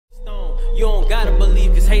You don't gotta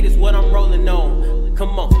believe, cause hate is what I'm rolling on.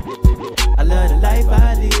 Come on. I love the life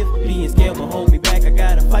I live. Being scared won't hold me back. I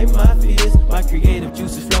gotta fight my fears. My creative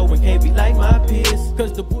juices flowing, can't be like my peers.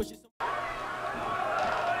 Cause the bullshit. Got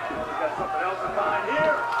something else in mind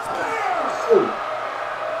here. Ooh.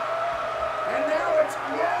 And now it's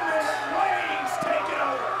Roman Reigns taking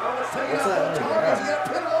over. Roman's taking What's out that? the targets. He's gonna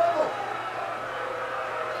pin him over.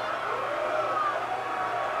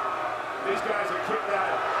 These guys have kicked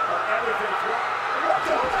out on everything. What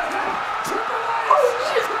the heck? Triple H! Oh,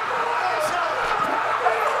 shit! Triple H!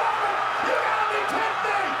 You gotta be kidding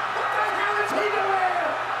me! What the hell is he doing?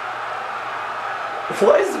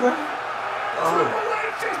 What is wrong? Triple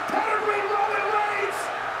H is pedigreed Roman Reigns!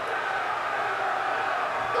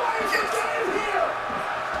 Why is he getting here?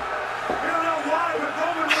 We don't know why, but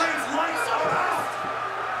Roman Reigns lights are out!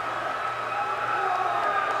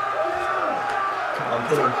 Come on,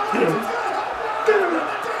 hit him. Hit him. Hit him.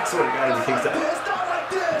 I swear to God, if he kicks out. It's not like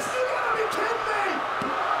this! You gotta be kidding me!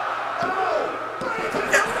 Oh! Reigns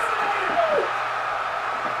is eliminated!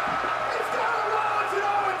 It's got a Rollins and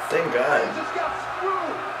Owens! Thank God. Reigns just got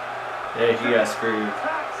screwed! Yeah, he got screwed.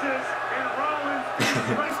 Taxes and Rollins.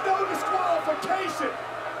 There's no disqualification.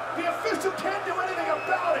 The official can't do anything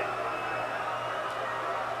about it.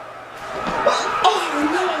 Oh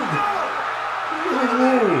no! No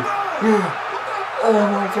way! Oh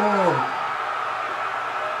my God!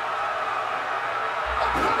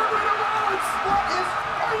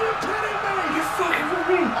 Are you kidding me? You fucking with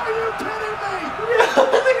me! Are you kidding me? Yeah,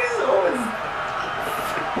 I think he's always.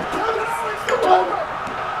 Kevin Owens, the Come on. cover.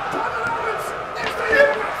 Kevin Owens is the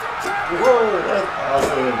Universal Champion. Whoa, that's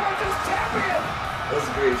awesome. Owens is champion. That's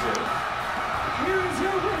a great show. Here's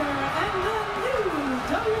your winner and the new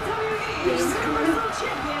WWE Universal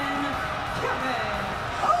Champion, Kevin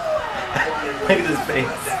Owens. Look at his face.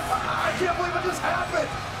 I can't believe it just happened.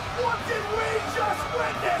 What did we just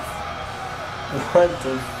witness? What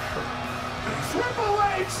the Triple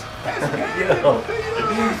H has handed Yo. the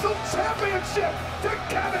Universal Championship to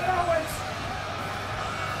Kevin Owens.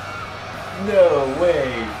 No way.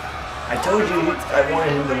 I told you I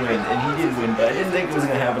wanted him to win, and he did win, but I didn't think it was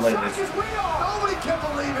going to happen like Shocked this. as we are. Nobody can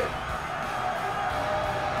believe it.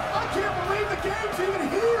 I can't believe the game's even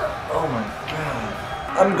here. Oh my God.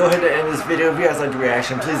 I'm going to go ahead and end this video. If you guys liked the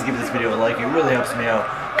reaction, please give this video a like. It really helps me out.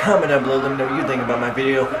 Comment down below, let me know what you think about my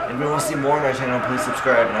video. And if you want to see more on my channel, please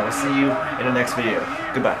subscribe, and I will see you in the next video.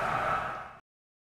 Goodbye.